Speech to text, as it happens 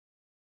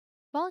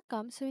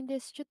Welcome. So in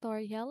this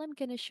tutorial, I'm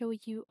gonna show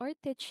you or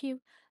teach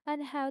you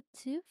on how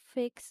to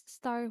fix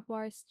Star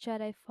Wars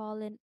Jedi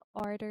Fallen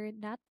Order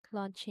not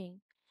launching.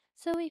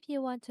 So if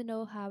you want to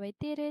know how I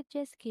did it,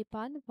 just keep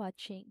on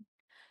watching.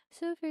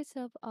 So first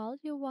of all,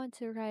 you want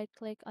to right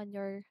click on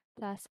your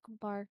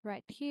taskbar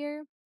right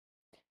here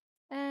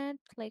and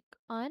click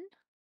on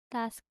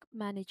Task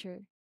Manager.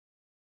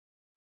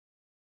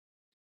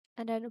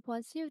 And then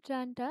once you've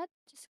done that,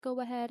 just go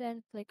ahead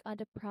and click on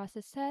the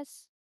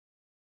processes.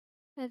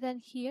 And then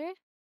here,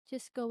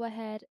 just go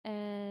ahead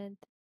and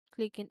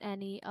click in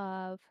any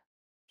of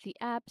the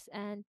apps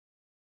and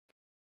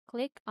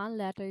click on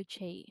letter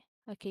J.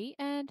 Okay,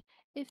 and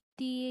if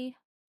the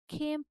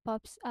game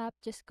pops up,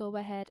 just go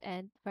ahead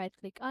and right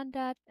click on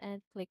that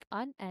and click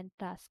on end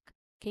task.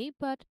 Okay,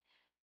 but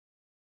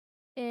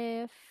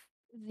if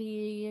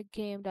the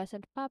game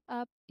doesn't pop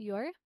up,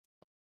 you're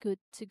good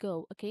to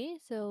go. Okay,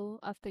 so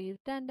after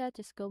you've done that,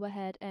 just go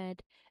ahead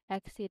and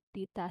exit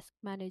the task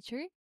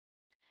manager.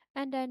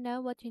 And then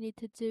now what you need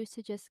to do is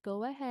to just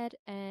go ahead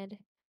and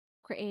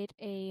create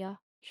a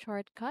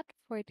shortcut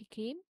for the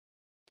game.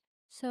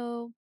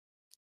 So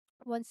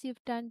once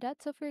you've done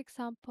that, so for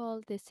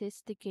example, this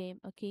is the game,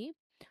 okay?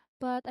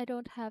 But I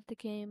don't have the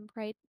game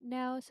right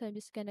now, so I'm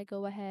just gonna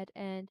go ahead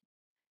and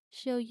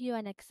show you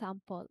an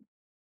example,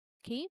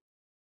 okay?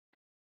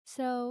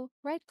 So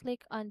right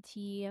click on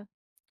the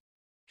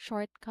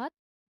shortcut,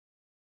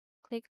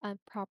 click on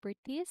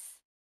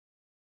properties,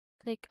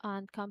 click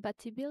on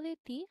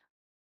compatibility,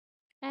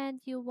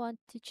 and you want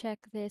to check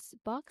this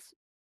box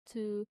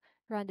to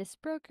run this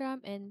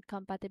program in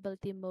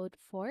compatibility mode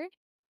for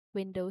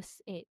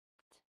Windows 8.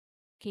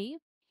 Okay,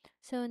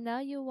 so now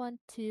you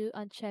want to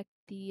uncheck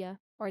the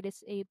or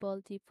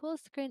disable the full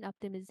screen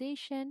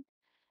optimization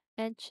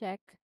and check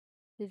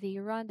the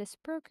run this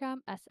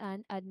program as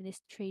an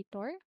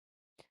administrator.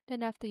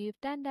 Then after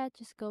you've done that,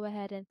 just go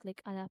ahead and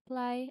click on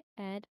apply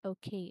and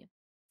OK.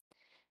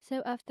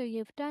 So after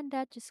you've done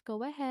that, just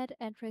go ahead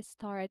and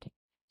restart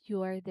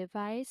your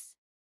device,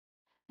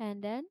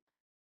 and then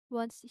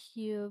once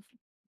you've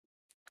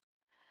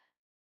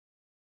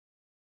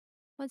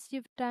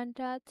done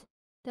that,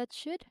 that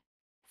should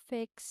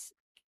fix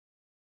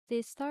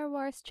the Star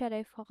Wars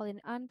Jedi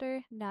Fallen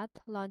Under not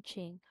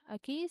launching.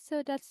 Okay,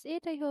 so that's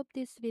it. I hope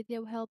this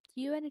video helped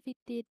you, and if it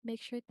did,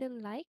 make sure to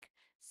like,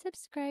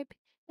 subscribe,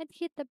 and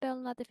hit the bell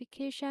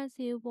notification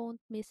so you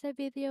won't miss a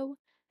video.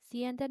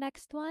 See you in the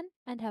next one,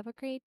 and have a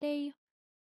great day.